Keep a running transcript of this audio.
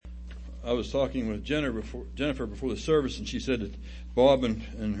I was talking with Jennifer before the service, and she said that Bob and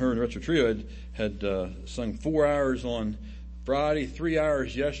her and the Retro Trio had sung 4 hours on Friday, 3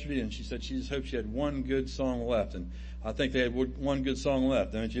 hours yesterday, and she said she just hoped she had one good song left. And I think they had one good song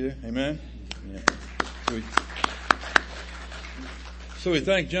left, don't you? Amen? Yeah. So we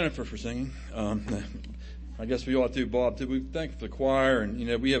thank Jennifer for singing. I guess we ought to, Bob, too. We thank the choir, and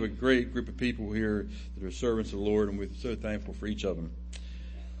we have a great group of people here that are servants of the Lord, and we're so thankful for each of them.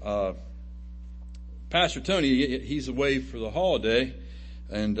 Pastor Tony, he's away for the holiday,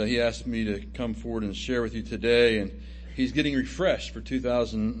 and he asked me to come forward and share with you today, and he's getting refreshed for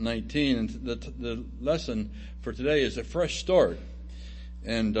 2019, and the lesson for today is a fresh start.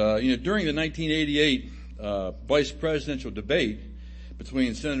 And during the 1988 vice presidential debate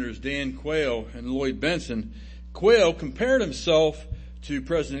between Senators Dan Quayle and Lloyd Bentsen, Quayle compared himself to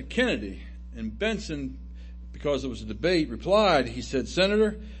President Kennedy, and Bentsen, because it was a debate, replied, he said,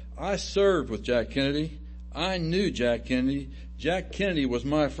 "Senator, I served with Jack Kennedy. I knew Jack Kennedy. Jack Kennedy was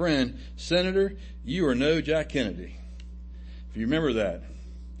my friend. Senator, you are no Jack Kennedy." If you remember that.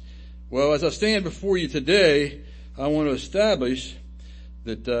 Well, as I stand before you today, I want to establish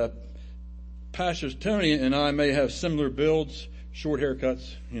that Pastor Tony and I may have similar builds, short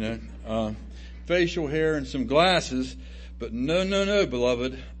haircuts, facial hair and some glasses, but no,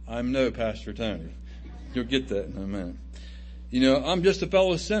 beloved, I'm no Pastor Tony. You'll get that in a minute. I'm just a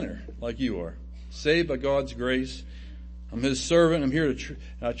fellow sinner like you are, saved by God's grace. I'm His servant. I'm here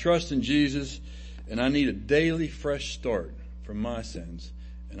I trust in Jesus, and I need a daily fresh start from my sins,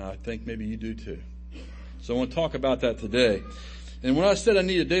 and I think maybe you do too. So I want to talk about that today. And when I said I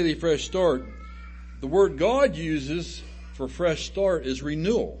need a daily fresh start, the word God uses for fresh start is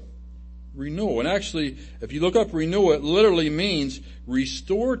renewal. Renewal. And actually, if you look up renewal, it literally means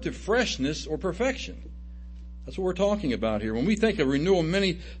restore to freshness or perfection. That's what we're talking about here. When we think of renewal,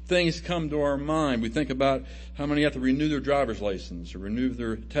 many things come to our mind. We think about how many have to renew their driver's license, or renew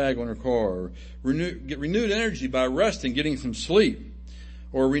their tag on their car, or get renewed energy by resting, getting some sleep,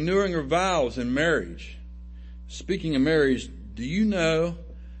 or renewing their vows in marriage. Speaking of marriage, do you know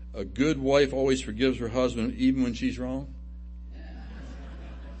a good wife always forgives her husband even when she's wrong?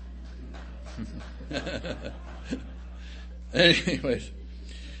 Anyways,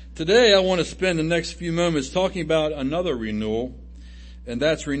 today I want to spend the next few moments talking about another renewal, and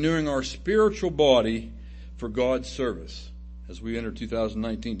that's renewing our spiritual body for God's service as we enter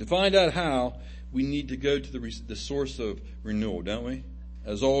 2019. To find out how, we need to go to the source of renewal, don't we?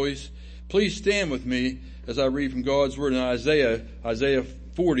 As always, please stand with me as I read from God's Word in Isaiah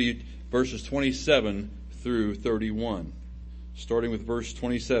 40, verses 27 through 31. Starting with verse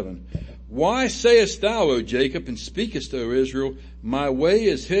 27. "Why sayest thou, O Jacob, and speakest, O Israel, my way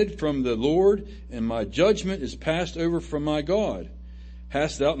is hid from the Lord, and my judgment is passed over from my God?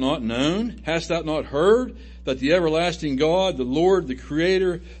 Hast thou not known? Hast thou not heard that the everlasting God, the Lord, the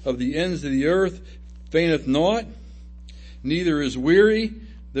creator of the ends of the earth, fainteth not, neither is weary?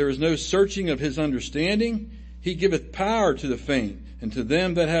 There is no searching of his understanding. He giveth power to the faint, and to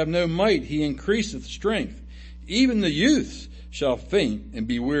them that have no might he increaseth strength. Even the youths shall faint and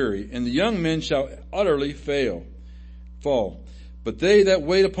be weary, and the young men shall utterly fall. But they that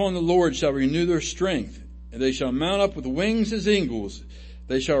wait upon the Lord shall renew their strength, and they shall mount up with wings as eagles.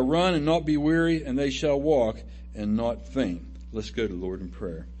 They shall run and not be weary, and they shall walk and not faint." Let's go to the Lord in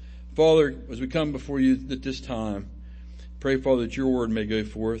prayer. Father, as we come before you at this time, pray, Father, that your word may go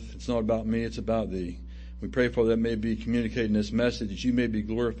forth. It's not about me, it's about thee. We pray, Father, that may be communicated in this message, that you may be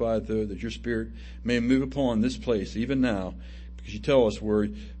glorified through it, that your Spirit may move upon this place even now. Because you tell us where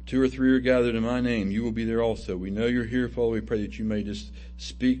 2 or 3 are gathered in my name, you will be there also. We know you're here, Father. We pray that you may just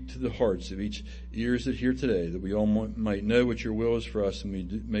speak to the hearts of each ears that hear today, that we all might know what your will is for us, and we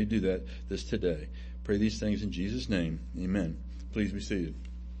may do that this today. Pray these things in Jesus' name. Amen. Please be seated.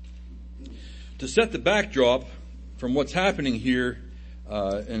 To set the backdrop from what's happening here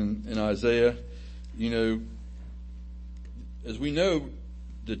in Isaiah, as we know,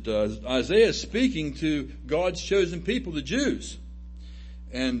 that Isaiah is speaking to God's chosen people, the Jews.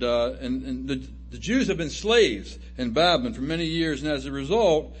 And the Jews have been slaves in Babylon for many years, and as a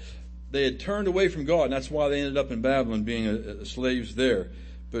result, they had turned away from God, and that's why they ended up in Babylon being slaves there.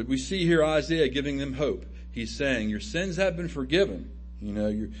 But we see here Isaiah giving them hope. He's saying, your sins have been forgiven. In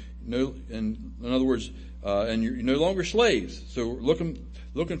other words, and you're no longer slaves. So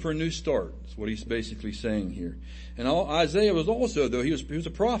looking for a new start. That's what he's basically saying here. And Isaiah was also, though, he was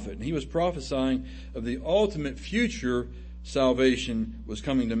a prophet, and he was prophesying of the ultimate future salvation was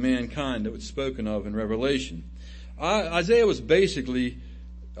coming to mankind that was spoken of in Revelation. Isaiah was basically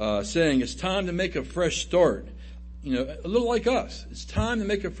saying it's time to make a fresh start. a little like us. It's time to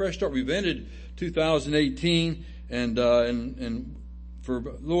make a fresh start. We've ended 2018 and for a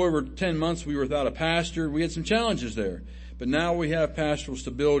little over 10 months we were without a pastor. We had some challenges there. But now we have pastoral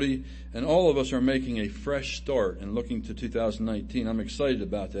stability, and all of us are making a fresh start and looking to 2019. I'm excited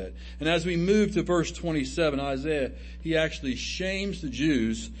about that. And as we move to verse 27, Isaiah, he actually shames the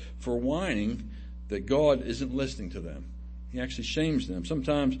Jews for whining that God isn't listening to them. He actually shames them.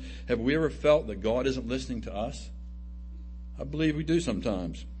 Sometimes, have we ever felt that God isn't listening to us? I believe we do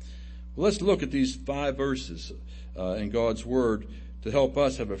sometimes. Well, let's look at these 5 verses in God's Word to help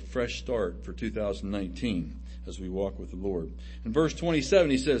us have a fresh start for 2019. As we walk with the Lord. In verse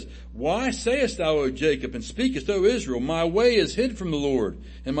 27 he says, "Why sayest thou, O Jacob, and speakest, O Israel, my way is hid from the Lord,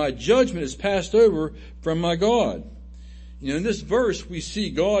 and my judgment is passed over from my God?" In this verse we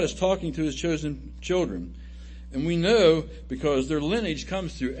see God is talking to his chosen children. And we know because their lineage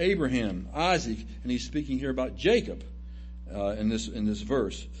comes through Abraham, Isaac, and he's speaking here about Jacob in this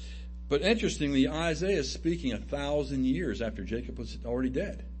verse. But interestingly, Isaiah is speaking 1,000 years after Jacob was already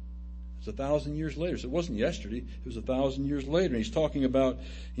dead. It's 1,000 years later. So it wasn't yesterday. It was 1,000 years later. And he's talking about,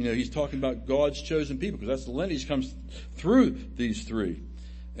 God's chosen people, because that's the lineage comes through these 3.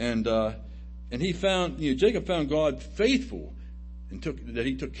 And he found, Jacob found God faithful and that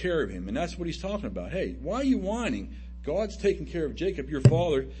he took care of him. And that's what he's talking about. Hey, why are you whining? God's taking care of Jacob, your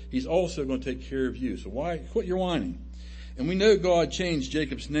father. He's also going to take care of you. So why quit your whining? And we know God changed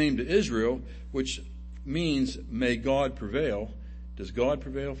Jacob's name to Israel, which means may God prevail. Does God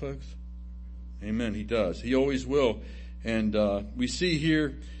prevail, folks? Amen. He does. He always will. And we see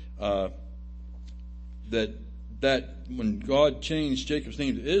here that when God changed Jacob's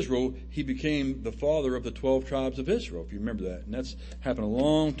name to Israel, he became the father of the 12 tribes of Israel, if you remember that. And that's happened a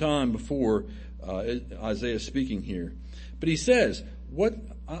long time before Isaiah speaking here. But he says,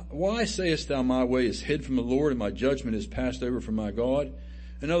 "Why sayest thou, my way is hid from the Lord, and my judgment is passed over from my God?"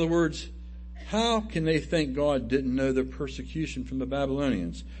 In other words, how can they think God didn't know the persecution from the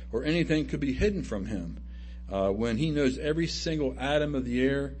Babylonians, or anything could be hidden from him when he knows every single atom of the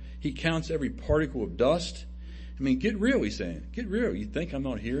air? He counts every particle of dust. I mean, get real, he's saying. Get real. You think I'm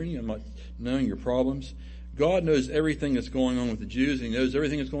not hearing you? I'm not knowing your problems? God knows everything that's going on with the Jews, and he knows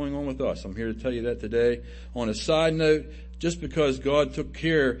everything that's going on with us. I'm here to tell you that today. On a side note, just because God took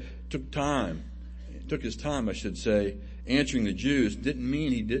his time, answering the Jews, didn't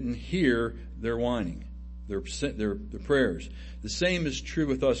mean he didn't hear their whining, their prayers. The same is true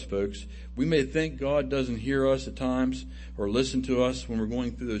with us, folks. We may think God doesn't hear us at times or listen to us when we're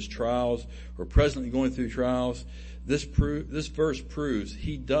going through those trials or presently going through trials. This verse proves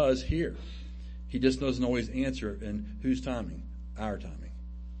he does hear. He just doesn't always answer in whose timing? Our timing.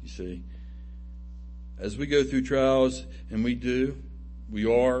 You see? As we go through trials, and we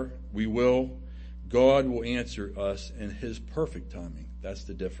will, God will answer us in his perfect timing. That's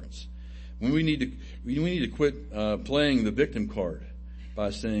the difference. When we need to quit playing the victim card by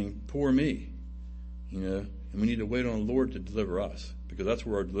saying, "Poor me," and we need to wait on the Lord to deliver us, because that's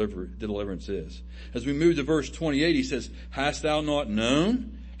where our deliverance is. As we move to verse 28, he says, "Hast thou not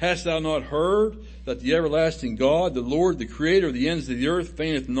known? Hast thou not heard that the everlasting God, the Lord, the creator of the ends of the earth,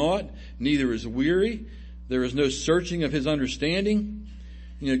 fainteth not, neither is weary? There is no searching of his understanding."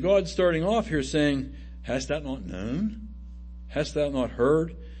 God's starting off here saying, "Hast thou not known? Hast thou not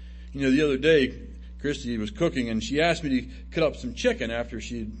heard?" The other day, Christy was cooking, and she asked me to cut up some chicken after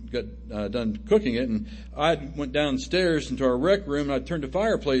she got done cooking it. And I went downstairs into our rec room, and I turned the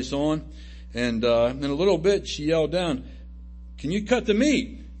fireplace on. And in a little bit, she yelled down, "Can you cut the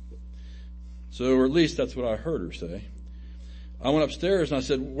meat?" So, or at least that's what I heard her say. I went upstairs, and I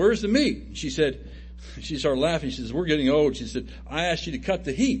said, "Where's the meat?" She started laughing. She says, "We're getting old." She said, "I asked you to cut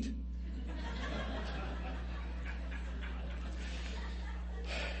the heat."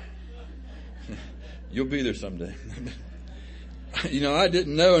 You'll be there someday. I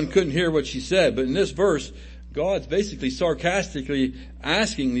didn't know and couldn't hear what she said, but in this verse, God's basically sarcastically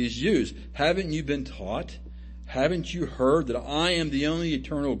asking these Jews, haven't you been taught? Haven't you heard that I am the only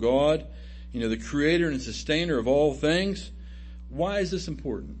eternal God, the creator and sustainer of all things? Why is this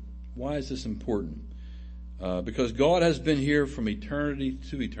important? Why is this important? Because God has been here from eternity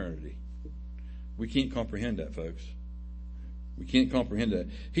to eternity. We can't comprehend that, folks. We can't comprehend that.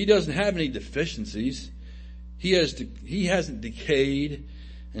 He doesn't have any deficiencies. He hasn't decayed,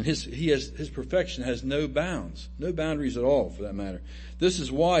 and his perfection has no bounds, no boundaries at all, for that matter. This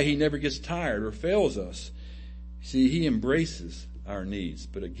is why he never gets tired or fails us. See, he embraces our needs,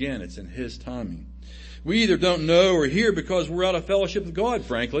 but again, it's in his timing. We either don't know or hear because we're out of fellowship with God,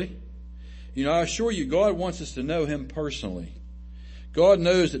 frankly. I assure you, God wants us to know him personally. God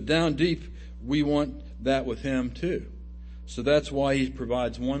knows that down deep we want that with him too. So that's why he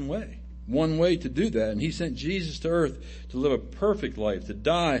provides one way to do that. And he sent Jesus to earth to live a perfect life, to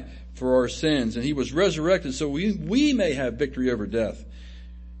die for our sins. And he was resurrected so we may have victory over death,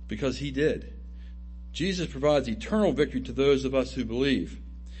 because he did. Jesus provides eternal victory to those of us who believe.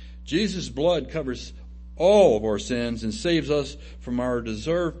 Jesus' blood covers all of our sins and saves us from our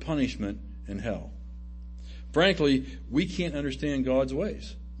deserved punishment in hell. Frankly, we can't understand God's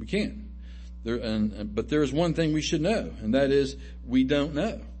ways. We can't. But there's one thing we should know, and that is we don't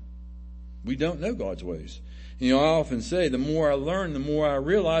know. We don't know God's ways. I often say the more I learn, the more I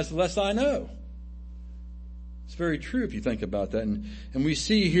realize, the less I know. It's very true if you think about that. And we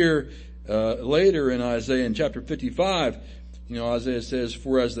see here later in Isaiah in chapter 55, Isaiah says,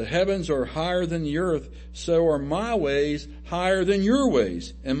 "For as the heavens are higher than the earth, so are my ways higher than your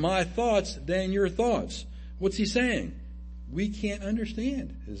ways, and my thoughts than your thoughts." What's he saying? We can't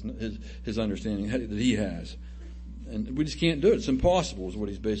understand his understanding that he has. And we just can't do it. It's impossible is what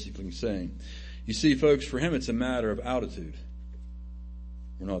he's basically saying. You see, folks, for him it's a matter of altitude.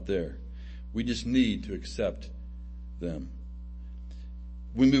 We're not there. We just need to accept them.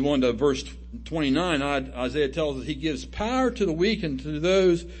 We move on to verse 29. Isaiah tells us he gives power to the weak, and to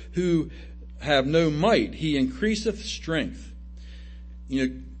those who have no might he increaseth strength.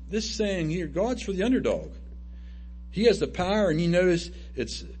 This saying here, God's for the underdog. He has the power, and he knows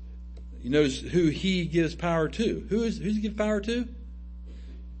who he gives power to. Who's he give power to?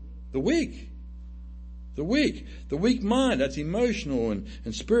 The weak. The weak mind. That's emotional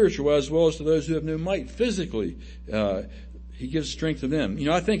and spiritual, as well as to those who have no might physically. He gives strength to them.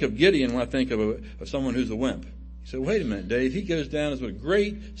 I think of Gideon when I think of someone who's a wimp. You say, wait a minute, Dave. He goes down as a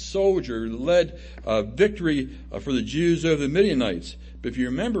great soldier, led victory for the Jews over the Midianites. But if you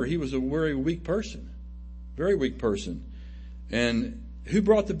remember, he was a very weak person. Very weak person. And who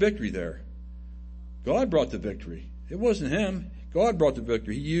brought the victory there? God brought the victory. It wasn't him. God brought the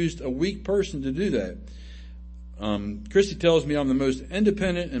victory. He used a weak person to do that. Christy tells me I'm the most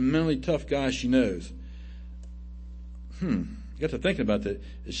independent and mentally tough guy she knows. You got to thinking about that.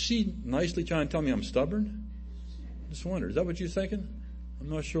 Is she nicely trying to tell me I'm stubborn? Just wonder. Is that what you're thinking? I'm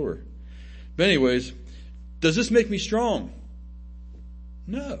not sure. But anyways, does this make me strong?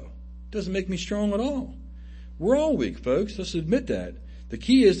 No. It doesn't make me strong at all. We're all weak, folks. Let's admit that. The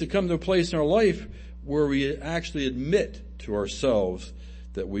key is to come to a place in our life where we actually admit to ourselves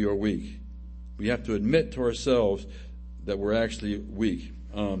that we are weak. We have to admit to ourselves that we're actually weak.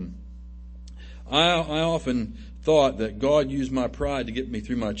 I often thought that God used my pride to get me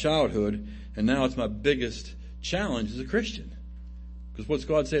through my childhood, and now it's my biggest challenge as a Christian. Because what's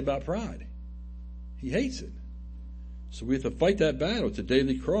God say about pride? He hates it. So we have to fight that battle. It's a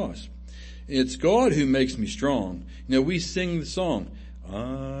daily cross. It's God who makes me strong. We sing the song,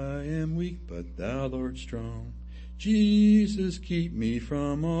 I am weak, but thou art strong. Jesus, keep me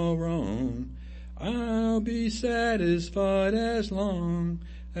from all wrong. I'll be satisfied as long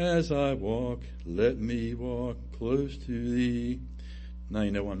as I walk. Let me walk close to thee. Now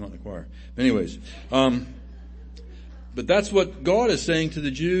you know I'm not in the choir. But anyways, but that's what God is saying to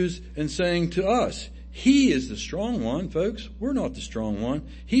the Jews and saying to us. He is the strong one, folks. We're not the strong one.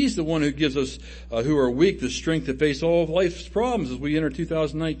 He's the one who gives us, who are weak, the strength to face all of life's problems as we enter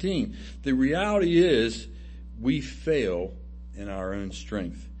 2019. The reality is we fail in our own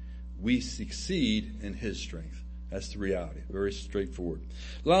strength. We succeed in His strength. That's the reality. Very straightforward.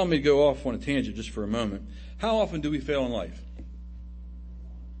 Allow me to go off on a tangent just for a moment. How often do we fail in life?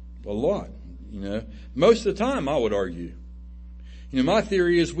 A lot, Most of the time, I would argue. My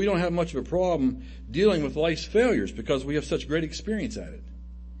theory is we don't have much of a problem dealing with life's failures because we have such great experience at it.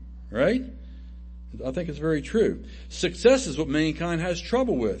 Right? I think it's very true. Success is what mankind has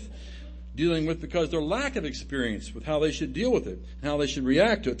trouble with, dealing with because their lack of experience with how they should deal with it and how they should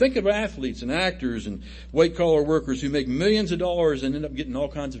react to it. Think of athletes and actors and white-collar workers who make millions of dollars and end up getting all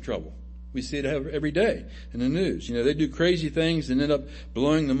kinds of trouble. We see it every day in the news. They do crazy things and end up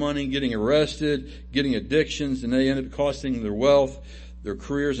blowing the money, getting arrested, getting addictions, and they end up costing their wealth, their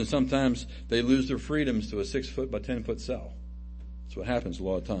careers, and sometimes they lose their freedoms to a 6-foot by 10-foot cell. That's what happens a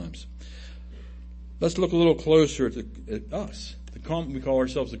lot of times. Let's look a little closer at us. We call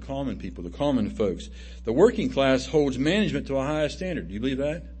ourselves the common people, the common folks. The working class holds management to a higher standard. Do you believe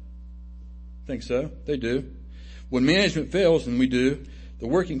that? I think so. They do. When management fails, and we do, the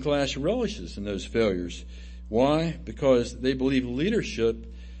working class relishes in those failures. Why? Because they believe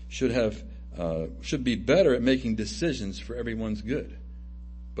leadership should be better at making decisions for everyone's good.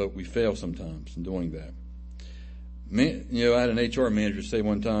 But we fail sometimes in doing that. I had an HR manager say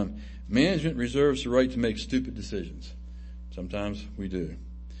one time, management reserves the right to make stupid decisions. Sometimes we do.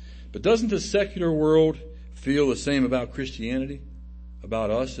 But doesn't the secular world feel the same about Christianity? About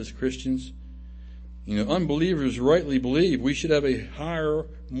us as Christians? Unbelievers rightly believe we should have a higher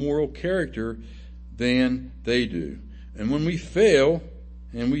moral character than they do. And when we fail,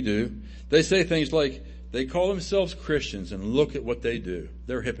 and we do, they say things like, they call themselves Christians and look at what they do.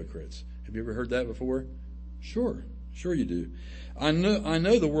 They're hypocrites. Have you ever heard that before? Sure you do. I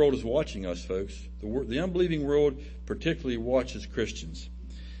know the world is watching us, folks. The unbelieving world particularly watches Christians.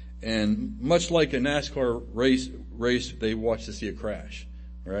 And much like a NASCAR race, they watch to see a crash,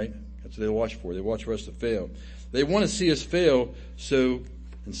 right? That's what they watch for. They watch for us to fail. They want to see us fail, so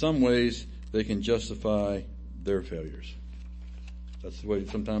in some ways they can justify their failures. That's the way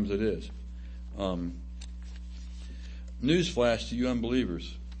sometimes it is. Newsflash to you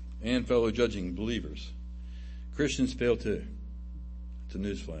unbelievers and fellow judging believers. Christians fail too. It's a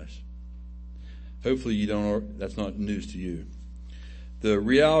newsflash. Hopefully that's not news to you. The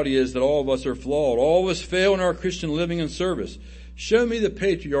reality is that all of us are flawed. All of us fail in our Christian living and service. Show me the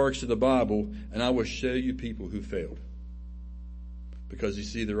patriarchs of the Bible and I will show you people who failed. Because you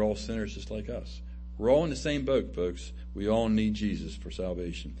see, they're all sinners just like us. We're all in the same boat, folks. We all need Jesus for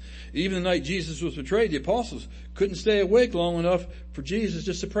salvation. Even the night Jesus was betrayed, the apostles couldn't stay awake long enough for Jesus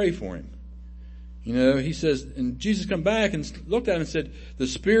just to pray for him. He says, and Jesus come back and looked at him and said, the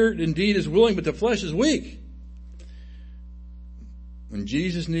spirit indeed is willing, but the flesh is weak. When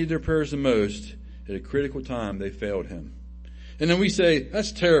Jesus needed their prayers the most, at a critical time, they failed him. And then we say,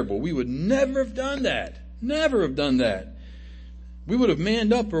 that's terrible. We would never have done that. Never have done that. We would have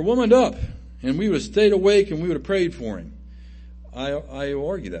manned up or womaned up. And we would have stayed awake and we would have prayed for him. I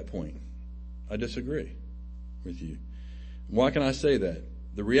argue that point. I disagree with you. Why can I say that?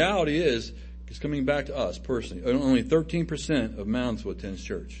 The reality is, it's coming back to us personally. Only 13% of Moundsville attends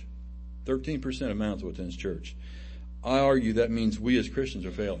church. 13% of Moundsville attends church. I argue that means we as Christians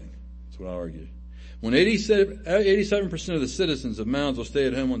are failing. That's what I argue. When 87% of the citizens of Moundsville stay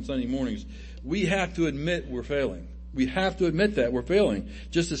at home on Sunday mornings, we have to admit we're failing. We have to admit that we're failing.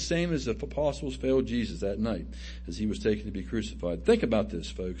 Just the same as the apostles failed Jesus that night as he was taken to be crucified. Think about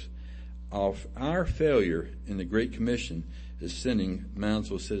this, folks. Our failure in the Great Commission is sending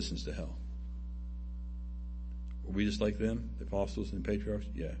Moundsville citizens to hell. Are we just like them, the apostles and the patriarchs?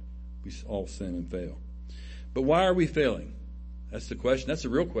 Yeah. We all sin and fail. But why are we failing? That's the question. That's the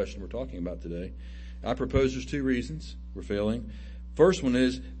real question we're talking about today. I propose there's two reasons we're failing. First one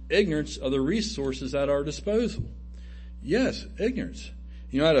is ignorance of the resources at our disposal. Yes, ignorance.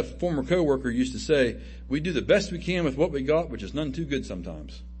 I had a former coworker who used to say, we do the best we can with what we got, which is none too good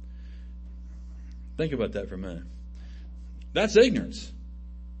sometimes. Think about that for a minute. That's ignorance.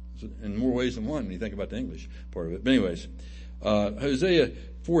 In more ways than one when you think about the English part of it. But anyways, Hosea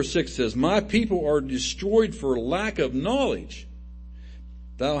 4:6 says, my people are destroyed for lack of knowledge.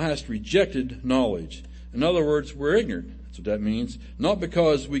 Thou hast rejected knowledge. In other words, we're ignorant. That's what that means. Not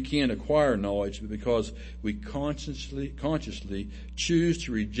because we can't acquire knowledge, but because we consciously choose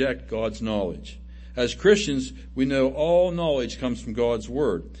to reject God's knowledge. As Christians, we know all knowledge comes from God's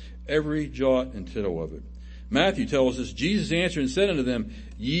word, every jot and tittle of it. Matthew tells us, Jesus answered and said unto them,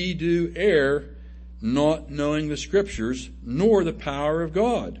 ye do err, not knowing the scriptures, nor the power of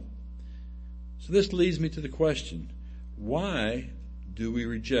God. So this leads me to the question, why do we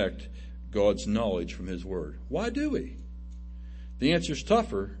reject God's knowledge from his word? Why do we? The answer is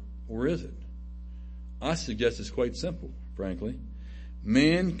tougher, or is it? I suggest it's quite simple, frankly.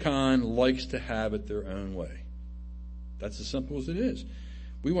 Mankind likes to have it their own way. That's as simple as it is.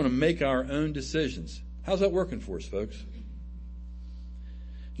 We want to make our own decisions. How's that working for us, folks?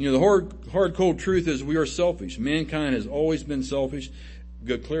 The hard, cold truth is we are selfish. Mankind has always been selfish.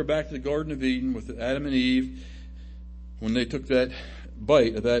 Go clear back to the Garden of Eden with Adam and Eve when they took that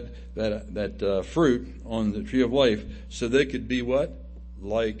bite of that fruit on the tree of life so they could be what?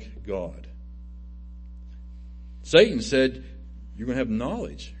 Like God. Satan said, you're going to have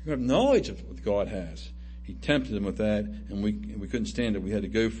knowledge. You're going to have knowledge of what God has. He tempted them with that, and we couldn't stand it. We had to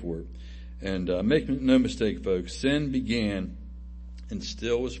go for it. And make no mistake, folks, sin began and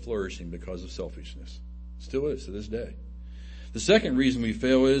still is flourishing because of selfishness. Still is to this day. The second reason we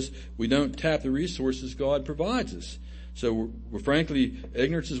fail is we don't tap the resources God provides us. So we're frankly,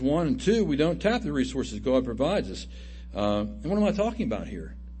 ignorance is one, and two, we don't tap the resources God provides us. And what am I talking about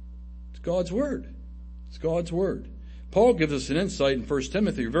here? It's God's word. It's God's word. Paul gives us an insight in 1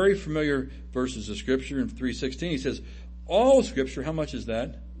 Timothy, very familiar verses of scripture in 3:16. He says, all scripture, how much is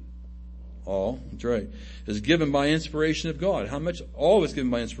that? All, that's right, is given by inspiration of God. How much? All of it's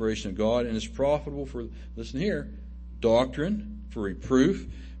given by inspiration of God and is profitable for, listen here, doctrine, for reproof,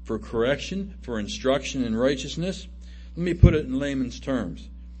 for correction, for instruction in righteousness. Let me put it in layman's terms.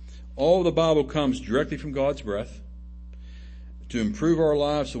 All the Bible comes directly from God's breath to improve our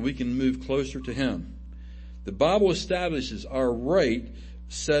lives so we can move closer to Him. The Bible establishes our right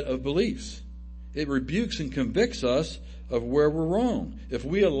set of beliefs. It rebukes and convicts us of where we're wrong. If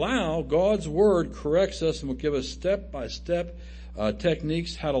we allow, God's Word corrects us and will give us step-by-step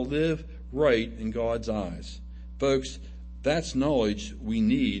techniques how to live right in God's eyes. Folks, that's knowledge we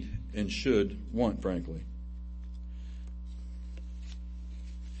need and should want, frankly.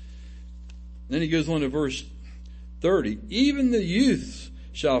 Then he goes on to verse 30. Even the youths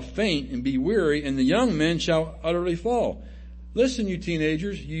shall faint and be weary, and the young men shall utterly fall. Listen, you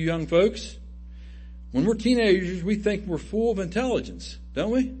teenagers, you young folks. When we're teenagers, we think we're full of intelligence,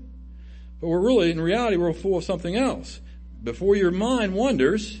 don't we? But we're really, in reality, we're full of something else. Before your mind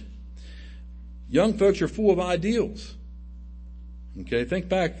wanders, young folks are full of ideals. Okay, think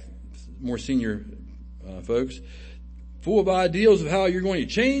back, more senior folks. Full of ideals of how you're going to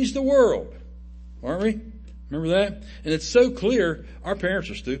change the world. Aren't we? Remember that? And it's so clear, our parents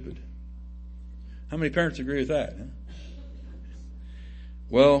are stupid. How many parents agree with that?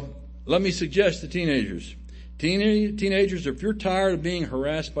 Well, let me suggest to teenagers. Teenagers, if you're tired of being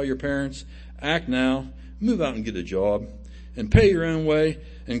harassed by your parents, act now, move out and get a job, and pay your own way,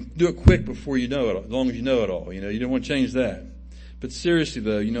 and do it quick before you know it, as long as you know it all. You don't want to change that. But seriously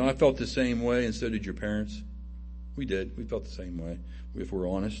though, I felt the same way, and so did your parents. We did. We felt the same way, if we're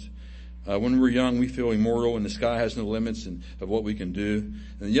honest. When we're young, we feel immortal and the sky has no limits of what we can do.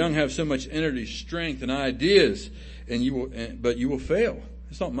 And the young have so much energy, strength, and ideas, but you will fail.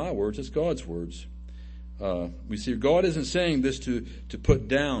 It's not my words, it's God's words. We see God isn't saying this to put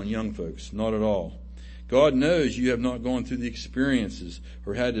down young folks, not at all. God knows you have not gone through the experiences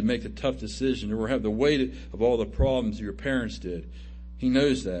or had to make the tough decision or have the weight of all the problems your parents did. He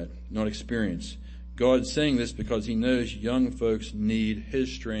knows that, not experience. God's saying this because He knows young folks need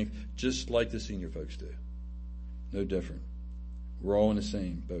His strength just like the senior folks do. No different. We're all in the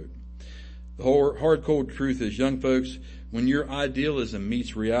same boat. The whole hard, cold truth is, young folks, when your idealism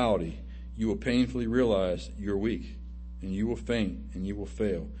meets reality, you will painfully realize you're weak, and you will faint, and you will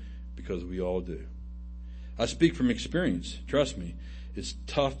fail, because we all do. I speak from experience. Trust me, it's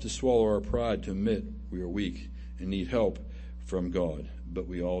tough to swallow our pride to admit we are weak and need help from God, but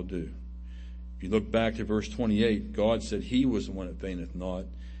we all do. If you look back to verse 28, God said He was the one that fainteth not,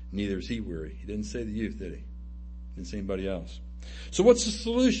 neither is He weary. He didn't say the youth, did He? He didn't say anybody else. So what's the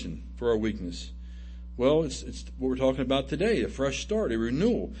solution for our weakness? Well, it's what we're talking about today, a fresh start, a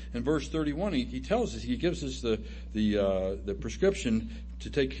renewal. In verse 31, he tells us, he gives us the prescription to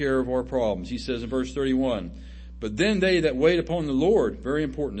take care of our problems. He says in verse 31, but then they that wait upon the Lord, very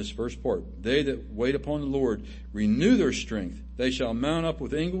important, this first part, they that wait upon the Lord renew their strength. They shall mount up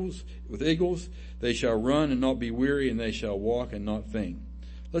with eagles. They shall run and not be weary, and they shall walk and not faint.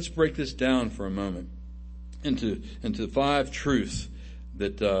 Let's break this down for a moment into 5 truths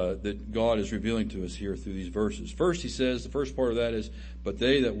that God is revealing to us here through these verses. First, he says, the first part of that is, but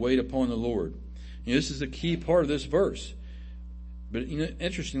they that wait upon the Lord. This is the key part of this verse. But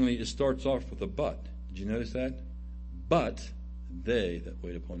interestingly, it starts off with a but. Did you notice that? But they that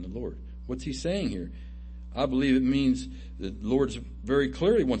wait upon the Lord. What's he saying here? I believe it means that the Lord very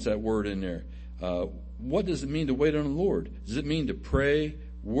clearly wants that word in there. What does it mean to wait on the Lord? Does it mean to pray,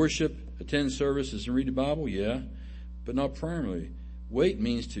 worship, attend services, and read the Bible? Yeah, but not primarily. Wait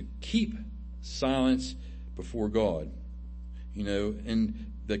means to keep silence before God. And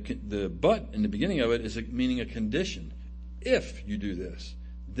the but in the beginning of it is meaning a condition. If you do this,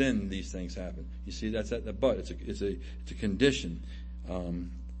 then these things happen. You see, that's at the but. It's a condition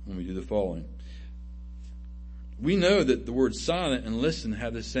when we do the following. We know that the words silent and listen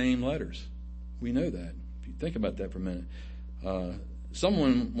have the same letters. We know that. If you think about that for a minute.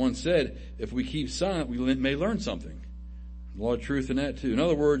 Someone once said, if we keep silent, we may learn something. A lot of truth in that too. In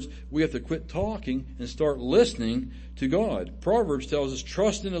other words, we have to quit talking and start listening to God. Proverbs tells us,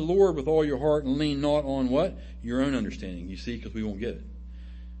 trust in the Lord with all your heart and lean not on what? Your own understanding. You see, because we won't get it.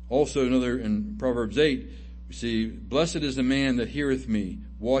 Also, in Proverbs 8, we see, blessed is the man that heareth me,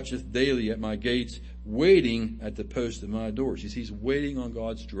 watcheth daily at my gates, waiting at the post of my doors. You see, he's waiting on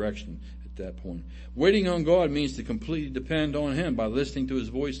God's direction at that point. Waiting on God means to completely depend on Him by listening to His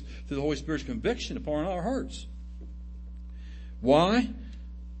voice through the Holy Spirit's conviction upon our hearts. Why?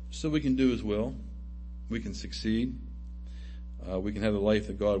 So we can do His will. We can succeed. We can have the life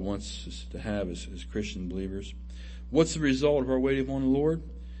that God wants us to have as Christian believers. What's the result of our waiting on the Lord?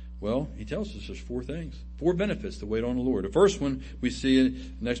 Well, He tells us there's 4 things, 4 benefits to wait on the Lord. The first one we see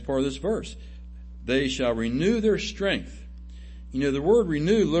in the next part of this verse. They shall renew their strength. The word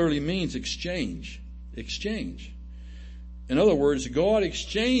renew literally means exchange. Exchange. In other words, God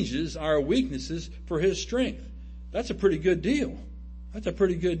exchanges our weaknesses for His strength. That's a pretty good deal. That's a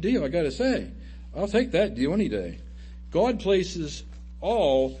pretty good deal, I gotta say. I'll take that deal any day. God places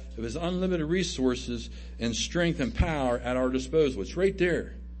all of His unlimited resources and strength and power at our disposal. It's right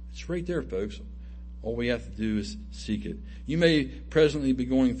there. It's right there, folks. All we have to do is seek it. You may presently be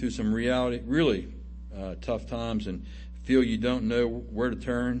going through some really tough times and feel you don't know where to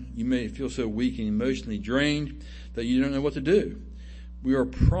turn. You may feel so weak and emotionally drained that you don't know what to do. We are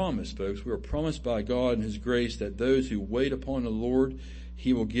promised, folks, we are promised by God and His grace that those who wait upon the Lord,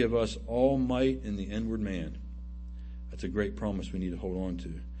 He will give us all might in the inward man. That's a great promise we need to hold on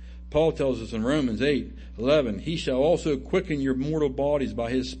to. Paul tells us in Romans 8:11, He shall also quicken your mortal bodies by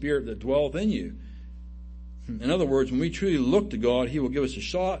His Spirit that dwelleth in you. In other words, when we truly look to God, He will give us a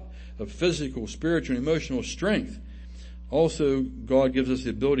shot of physical, spiritual, and emotional strength. Also, God gives us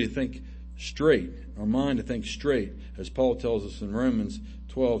the ability to think straight, our mind to think straight, as Paul tells us in Romans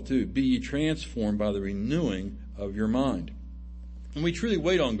 12:2, be ye transformed by the renewing of your mind. When we truly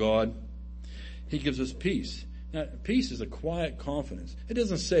wait on God, He gives us peace. Now, peace is a quiet confidence. It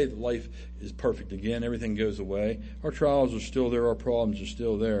doesn't say that life is perfect again, everything goes away. Our trials are still there, our problems are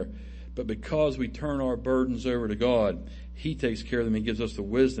still there. But because we turn our burdens over to God, He takes care of them. He gives us the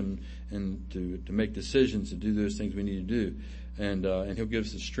wisdom and to make decisions, to do those things we need to do. And He'll give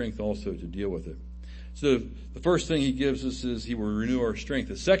us the strength also to deal with it. So the first thing He gives us is He will renew our strength.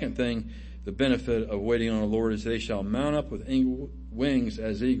 The second thing, the benefit of waiting on the Lord, is they shall mount up with wings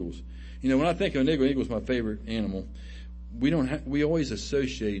as eagles. You know, when I think of an eagle is my favorite animal. We always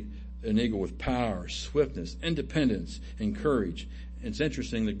associate an eagle with power, swiftness, independence, and courage. It's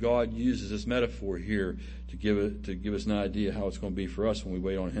interesting that God uses this metaphor here to give us an idea how it's going to be for us when we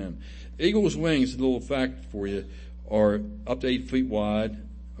wait on Him. Eagle's wings, a little fact for you, are up to 8 feet long,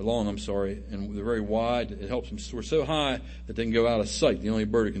 and they're very wide. It helps them soar so high that they can go out of sight. The only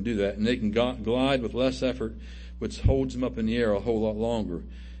bird that can do that. And they can glide with less effort, which holds them up in the air a whole lot longer.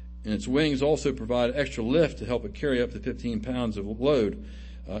 And its wings also provide extra lift to help it carry up to 15 pounds of load.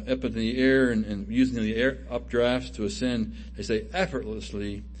 Up in the air and using the air updrafts to ascend, they say,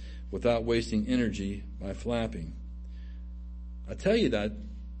 effortlessly without wasting energy by flapping. I tell you that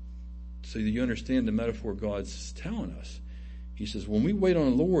so that you understand the metaphor God's telling us. He says, when we wait on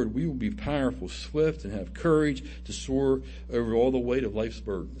the Lord, we will be powerful, swift, and have courage to soar over all the weight of life's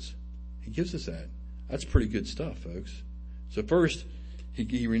burdens. He gives us that. That's pretty good stuff, folks. So first,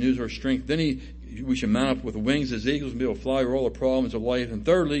 He renews our strength. Then we should mount up with wings as eagles and be able to fly over all the problems of life. And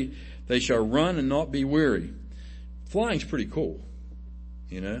thirdly, they shall run and not be weary. Flying's pretty cool,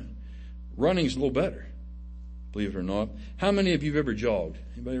 you know. Running's a little better, believe it or not. How many of you have ever jogged?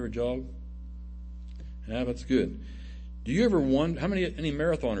 Anybody ever jogged? Yeah, that's good. Do you ever wonder, any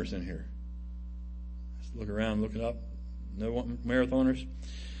marathoners in here? Let's look around, look it up. No marathoners?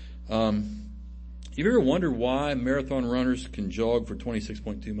 You ever wonder why marathon runners can jog for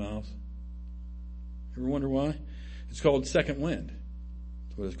 26.2 miles? Ever wonder why? It's called second wind.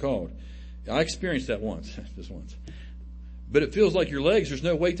 That's what it's called. I experienced that once, just once. But it feels like your legs, there's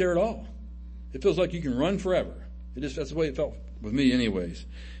no weight there at all. It feels like you can run forever. That's the way it felt with me anyways,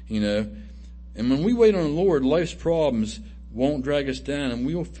 you know. And when we wait on the Lord, life's problems won't drag us down, and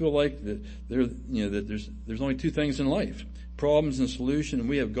we will feel like that there's only two things in life: problems and solution. And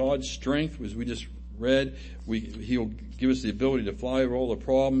we have God's strength, as we just read. He'll give us the ability to fly over all the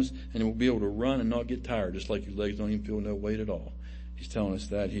problems, and we'll be able to run and not get tired, just like your legs don't even feel no weight at all. He's telling us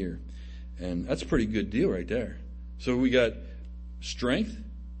that here, and that's a pretty good deal right there. So we got strength.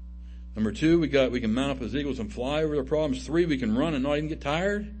 Number 2, we can mount up as eagles and fly over the problems. 3, we can run and not even get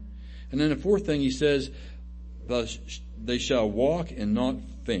tired. And then the 4th thing he says, they shall walk and not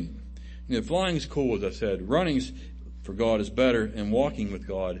faint. You know, flying is cool, as I said. Running for God is better, and walking with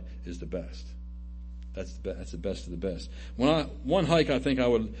God is the best. That's the best of the best. One hike I think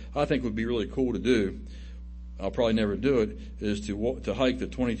would be really cool to do. I'll probably never do it. Is to hike the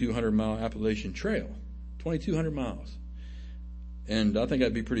 2,200 mile Appalachian Trail, 2,200 miles, and I think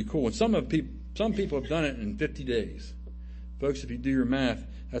that'd be pretty cool. And some people have done it in 50 days. Folks, if you do your math,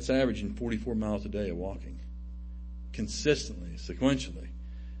 that's averaging 44 miles a day of walking, consistently, sequentially.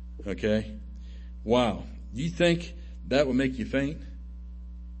 Okay, wow. Do you think that would make you faint?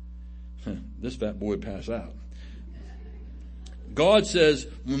 This fat boy would pass out. God says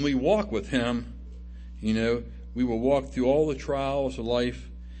when we walk with Him, you know, we will walk through all the trials of life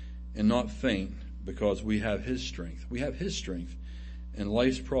and not faint because we have His strength. We have His strength, and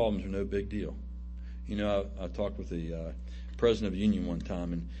life's problems are no big deal. You know, I talked with the president of the union one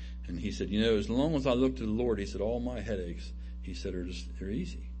time, and he said, you know, as long as I look to the Lord, he said, all my headaches, he said, are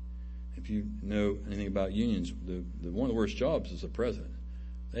easy. If you know anything about unions, the one of the worst jobs is the president.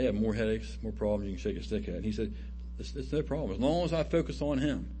 They have more headaches, more problems you can shake a stick at. And he said, it's no problem as long as I focus on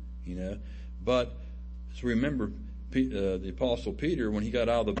him, But so remember, the Apostle Peter, when he got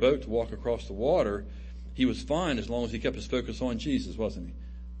out of the boat to walk across the water, he was fine as long as he kept his focus on Jesus, wasn't he?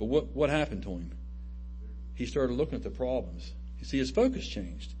 But what happened to him? He started looking at the problems. You see, his focus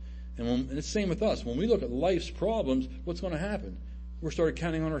changed. And it's the same with us. When we look at life's problems, what's going to happen? We're started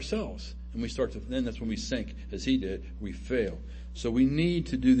counting on ourselves. And then that's when we sink, as he did. We fail. So we need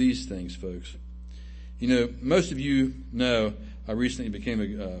to do these things, folks. Most of you know I recently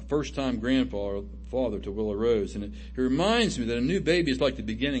became a first-time grandfather to Willow Rose. And it reminds me that a new baby is like the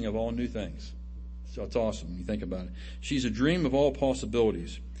beginning of all new things. So it's awesome when you think about it. She's a dream of all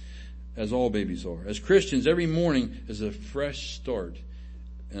possibilities, as all babies are. As Christians, every morning is a fresh start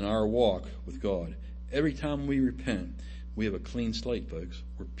in our walk with God. Every time we repent, we have a clean slate, folks.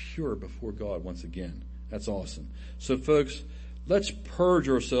 We're pure before God once again. That's awesome. So, folks, let's purge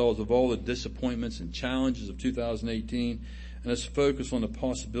ourselves of all the disappointments and challenges of 2018, and let's focus on the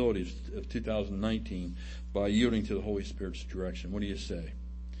possibilities of 2019 by yielding to the Holy Spirit's direction. What do you say?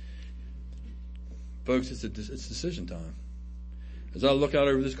 Folks, it's decision time. As I look out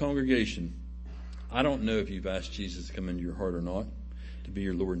over this congregation, I don't know if you've asked Jesus to come into your heart or not, to be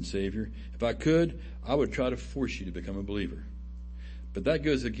your Lord and Savior. If I could, I would try to force you to become a believer. But that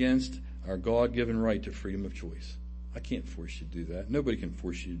goes against our God-given right to freedom of choice. I can't force you to do that. Nobody can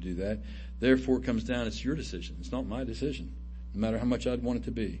force you to do that. Therefore, it comes down, it's your decision. It's not my decision, no matter how much I'd want it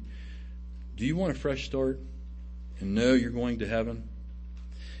to be. Do you want a fresh start and know you're going to heaven?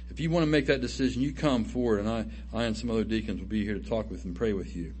 If you want to make that decision, you come forward, and I and some other deacons will be here to talk with and pray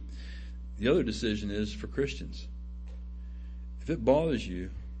with you. The other decision is for Christians. If it bothers you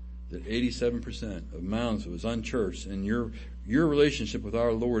that 87% of Moundsville is unchurched and your relationship with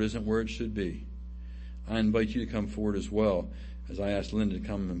our Lord isn't where it should be, I invite you to come forward as well, as I asked Linda to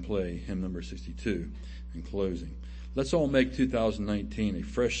come and play hymn number 62 in closing. Let's all make 2019 a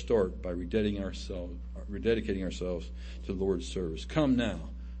fresh start by rededicating ourselves to the Lord's service. Come now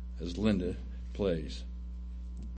as Linda plays.